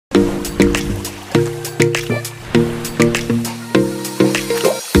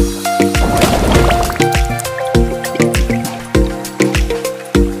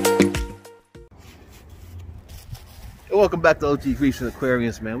Welcome back to OG Reefs and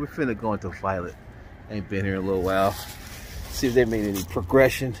Aquariums, man. We're finna go into Violet. Ain't been here in a little while. See if they made any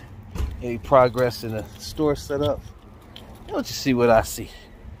progression, any progress in the store setup. Let's just see what I see.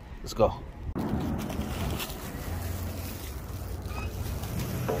 Let's go.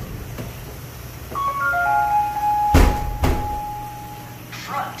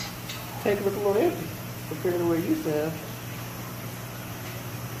 Tank look a little empty compared to where it used to have.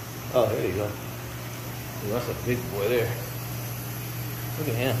 Oh, there you go. Ooh, that's a big boy there. Look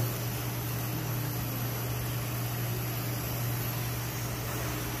at him.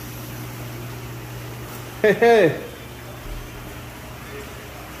 Hey, hey.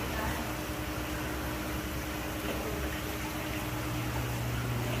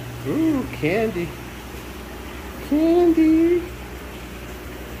 Ooh, candy. Candy.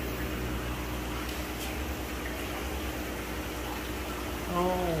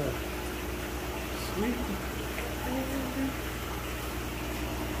 Oh, sweet.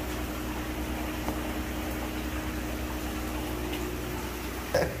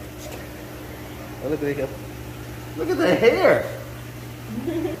 Oh, look at that. Look at the hair.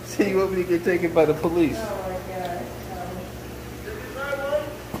 See, you want me to get taken by the police? Oh my gosh.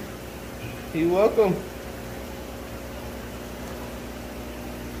 You're welcome.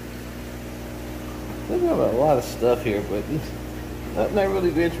 We have a lot of stuff here, but I'm not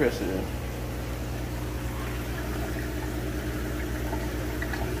really interested in.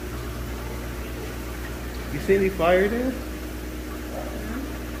 You see any fire there?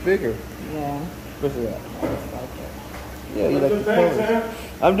 Bigger. Yeah. What's that? Yeah, you like the colors.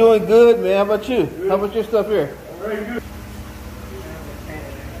 I'm doing good, man. How about you? Good. How about your stuff here? Very good.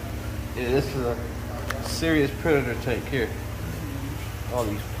 Yeah, this is a serious predator tank here. All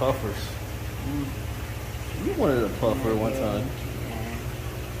these puffers. You wanted a puffer one time. Yeah.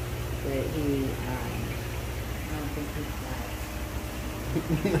 But he, I don't think he's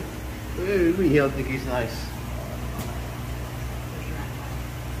nice. He don't think he's nice.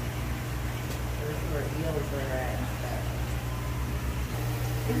 There's where eels are at and stuff.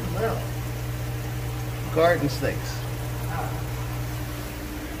 He's little. Garden snakes. Oh.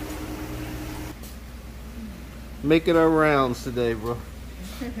 Making our rounds today, bro.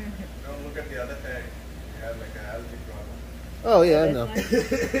 Don't look at the other egg. It has like an algae problem. Oh yeah, I know.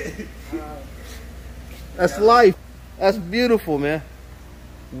 That's life. That's beautiful, man.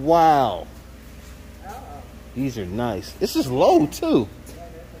 Wow. These are nice. This is low too.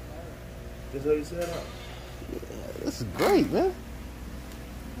 This is how you set up. Yeah, this is great, man.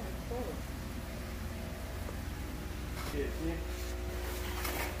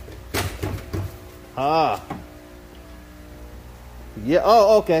 Ah. Yeah.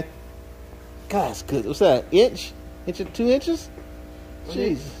 Oh, okay. God, that's good. What's that? Inch? Inch and 2 inches?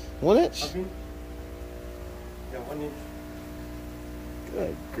 Jeez. 1 inch? Okay. Yeah, 1 inch.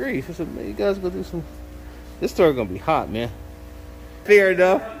 Good grief. This is, you guys gonna do some. This store gonna be hot, man. Fair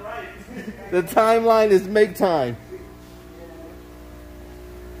enough. The timeline is make time.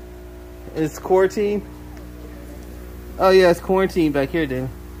 It's quarantine. Oh yeah, it's quarantine back here, Dana.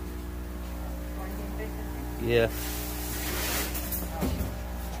 Yeah.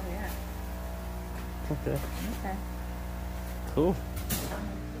 Okay. Okay. Cool.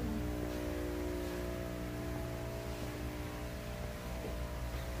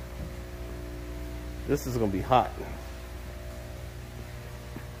 This is gonna be hot.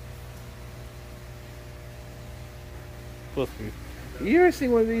 You ever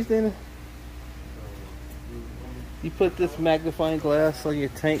seen one of these, Dana? You put this magnifying glass on your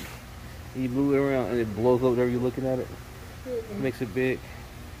tank, and you move it around, and it blows up whenever you're looking at it. Makes it big.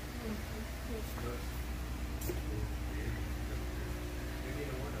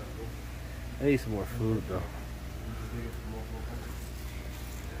 I need some more food, though.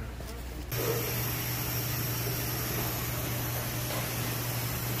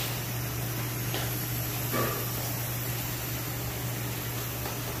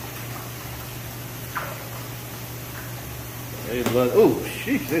 They love, oh,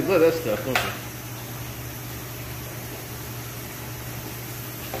 sheesh, they love that stuff, don't they?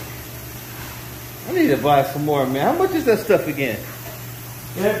 I need to buy some more, man. How much is that stuff again?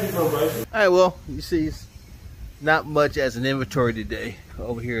 Alright, well, you see, it's not much as an inventory today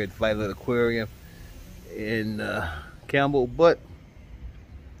over here at Violet Aquarium in Campbell, but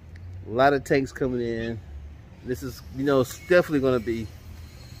a lot of tanks coming in. This is, you know, it's definitely going to be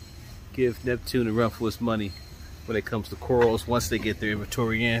give Neptune a run for his money when it comes to corals once they get their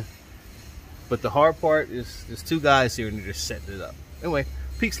inventory in. But the hard part is there's two guys here and they're just setting it up. Anyway,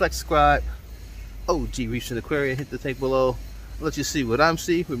 please like, subscribe. OG Reefs and Aquarium, hit the tank below. I'll let you see what I'm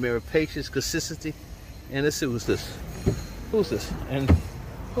seeing. Remember patience, consistency, and let's see what's this. Who's this? And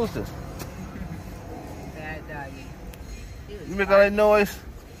who's this? Bad doggy. You make all that noise?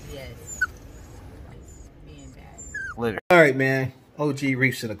 Yes. It's being bad. Later. All right, man. OG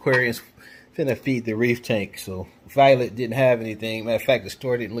Reefs and Aquariums finna feed the reef tank. So Violet didn't have anything. Matter of fact, the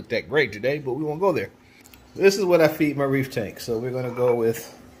store didn't look that great today, but we won't go there. This is what I feed my reef tank. So we're gonna go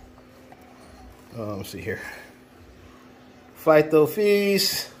with, let's see here. Phyto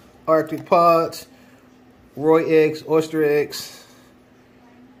Feast, Arctic Pods, Roy eggs, oyster eggs.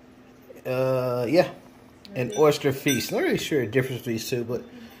 Yeah. And oyster feast. Not really sure the difference between these two, but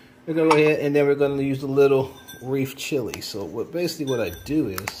we're gonna go ahead and then we're gonna use the little reef chili. So basically what I do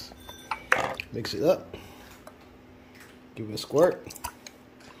is mix it up, give it a squirt.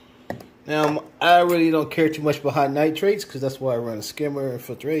 Now I really don't care too much about high nitrates because that's why I run a skimmer and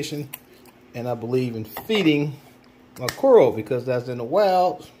filtration, and I believe in feeding my coral because that's in the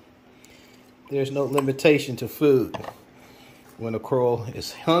wild. There's no limitation to food. When a coral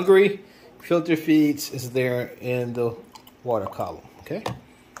is hungry, filter feeds is there in the water column, okay?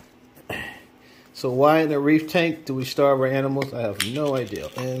 So why in the reef tank do we starve our animals? I have no idea.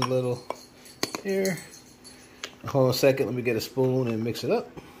 And little here. Hold on a second, let me get a spoon and mix it up.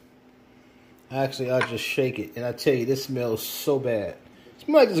 Actually, I'll just shake it. And I tell you, this smells so bad. It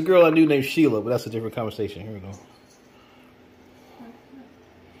smells like this girl I knew named Sheila, but that's a different conversation. Here we go.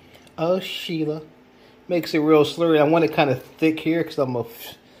 Oh, Sheila. Makes it real slurry. I want it kind of thick here because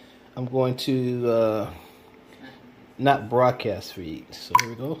I'm going to not broadcast feed. So here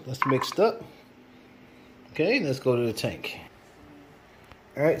we go. That's mixed up. Okay, let's go to the tank.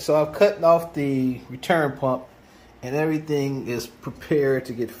 All right, so I've cut off the return pump and everything is prepared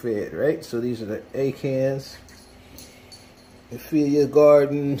to get fed, right? So these are the A cans. Ophelia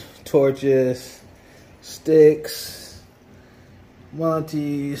garden, torches, sticks,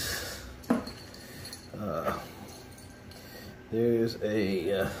 Monty's. There's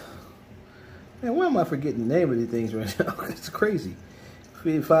a man, why am I forgetting the name of these things right now? It's crazy.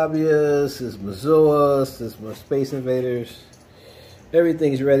 Fabius, there's Mazoas, there's my Space Invaders.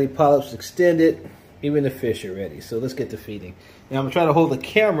 Everything's ready. Polyps extended. Even the fish are ready. So let's get to feeding. Now I'm gonna try to hold the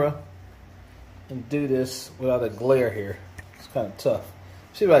camera and do this without a glare here. It's kind of tough.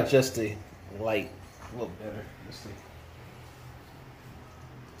 See if I adjust the light a little better. Let's see.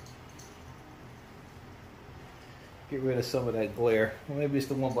 Get rid of some of that glare. Or maybe it's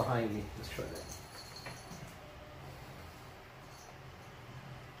the one behind me. Let's try that.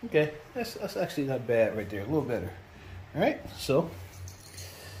 Okay, that's actually not bad right there. A little better. All right, so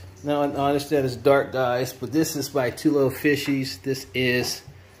now I understand it's dark, guys, but this is my two little fishies. This is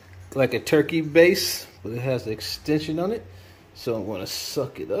like a turkey base, but it has the extension on it. So I'm going to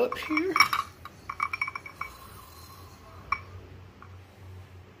suck it up here.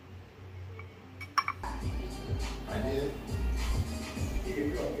 I did.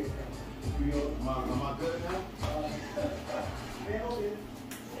 Am I good now?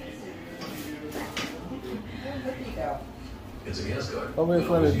 It's a yes card. Over in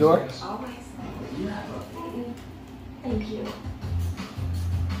front of the door. Always. Thank you.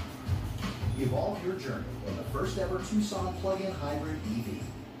 Evolve your journey in the first ever Tucson plug-in hybrid EV.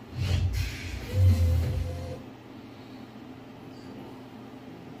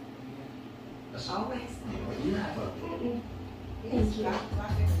 Always. Thank you.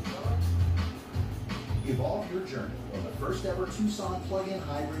 Evolve your journey in the first ever Tucson plug-in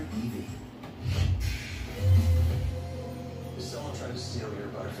hybrid EV. Is someone trying to steal your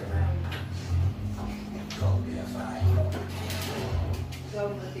Butterfinger? Call BFI. Go,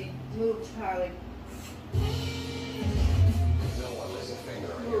 Lizzie. Move, Charlie. No one lays a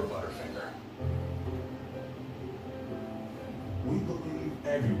finger on your Butterfinger. We believe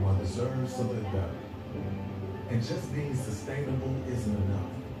everyone deserves to live better. And just being sustainable isn't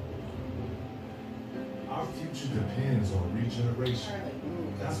enough. Our future depends on regeneration.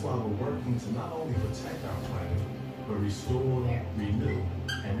 That's why we're working to not only protect our planet, but restore, renew,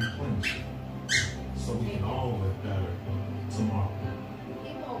 and replenish it. So we can all live better tomorrow.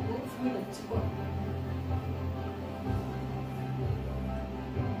 He won't move from the tour.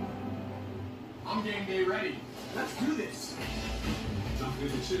 I'm game day ready. Let's do this. Jump through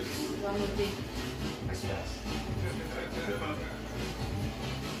the chips. Go, Lizzie. Nice pass.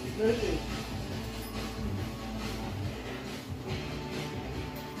 Lizzie.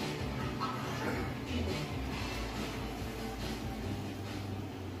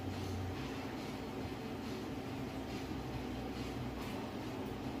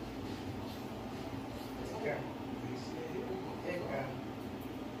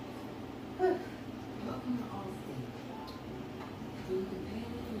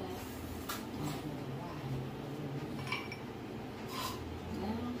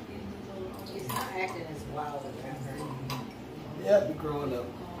 acting as wild around her. Yeah, be growing up.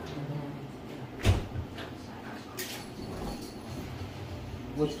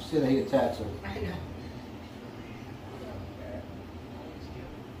 What you said he attacks her? I know.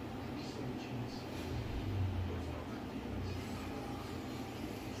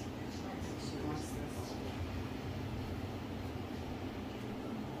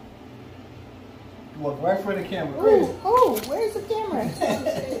 Walk right for the camera. Oh, where's the camera?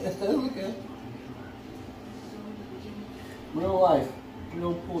 Okay. Real life. We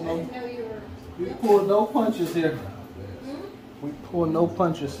don't pull I no. didn't know you were. We pull no punches here. We pull no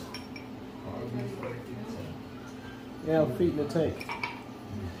punches. Yeah, I'm feeding the tank.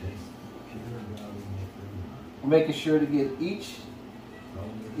 Making sure to get each,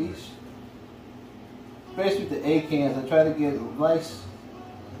 especially with the A cans, I try to get a nice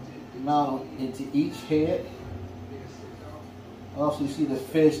amount into each head. Also, you see the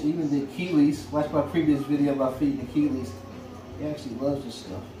fish, even the Keelys. Watch my previous video about feeding the Keelys. He actually loves this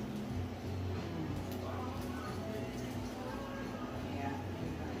stuff.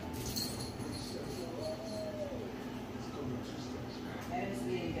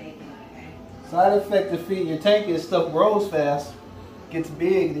 Side effect of feeding your tank is stuff grows fast, gets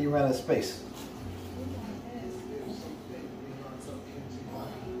big, and then you run out of space.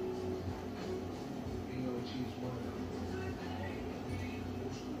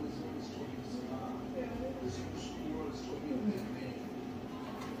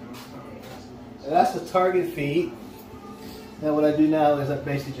 And that's the target feed. Now what I do now is I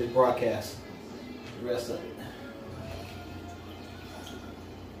basically just broadcast the rest of it.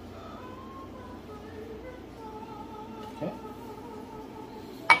 Okay.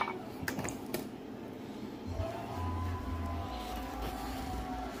 I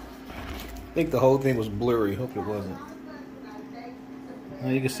think the whole thing was blurry. Hope it wasn't. Now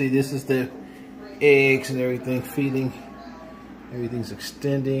you can see this is the eggs and everything feeding. Everything's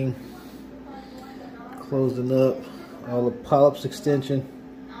extending, closing up. All the polyps extension.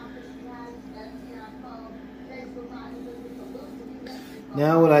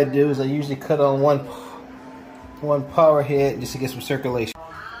 Now what I do is I usually cut on one power head just to get some circulation.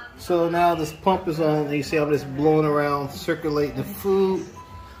 So now this pump is on, and you see I'm just blowing around, circulating the food,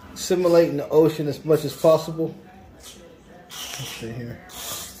 simulating the ocean as much as possible. Let's see here.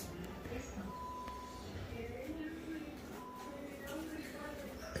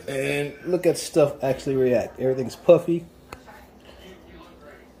 And look at stuff actually react. Everything's puffy.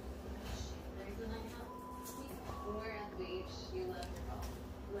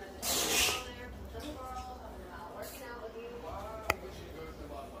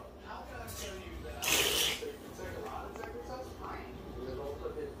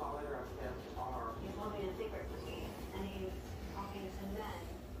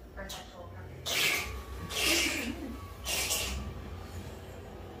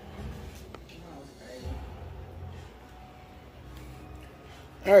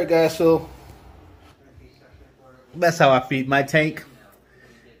 Alright guys, so that's how I feed my tank.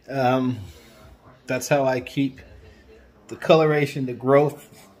 That's how I keep the coloration, the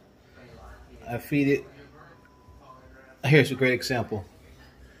growth. I feed it. Here's a great example.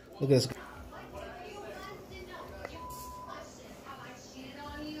 Look at this.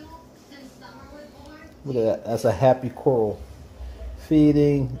 Look at that. That's a happy coral.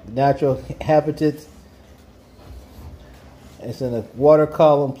 Feeding, natural habitat. It's in a water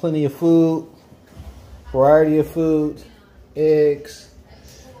column, plenty of food, variety of food, eggs,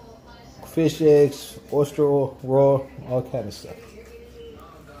 fish eggs, oyster oil, raw, all kind of stuff.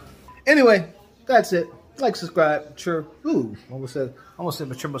 Anyway, that's it. Like, subscribe, sure. Ooh, almost said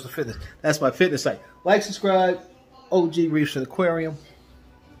Mature Muscle Fitness. That's my fitness site. Like, subscribe, OG Reefs and Aquarium.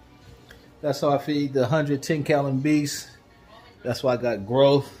 That's how I feed the 110 gallon beast. That's why I got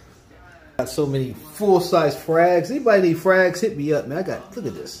growth. Got so many full-size frags. Anybody need frags? Hit me up, man. Look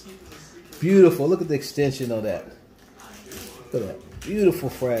at this. Beautiful. Look at the extension of that. Look at that. Beautiful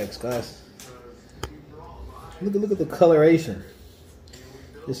frags, guys. Look at the coloration.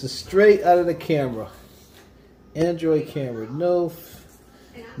 This is straight out of the camera. Android camera. No,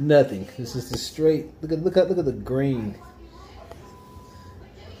 nothing. This is the straight. Look at the green.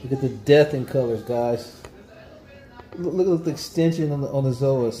 Look at the depth in colors, guys. Look at the extension on the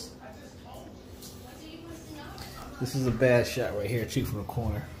zoas. This is a bad shot right here, too, from the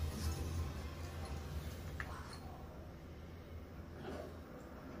corner.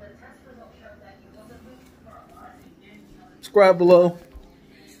 Subscribe below.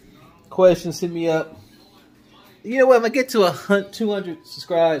 Questions, hit me up. You know what? When I get to 200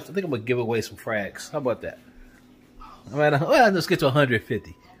 subscribes, I think I'm going to give away some frags. How about that? Well, let's get to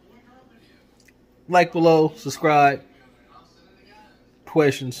 150. Like below, subscribe.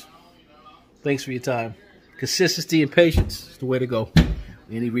 Questions. Thanks for your time. Consistency and patience is the way to go.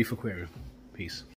 Any Reef Aquarium. Peace.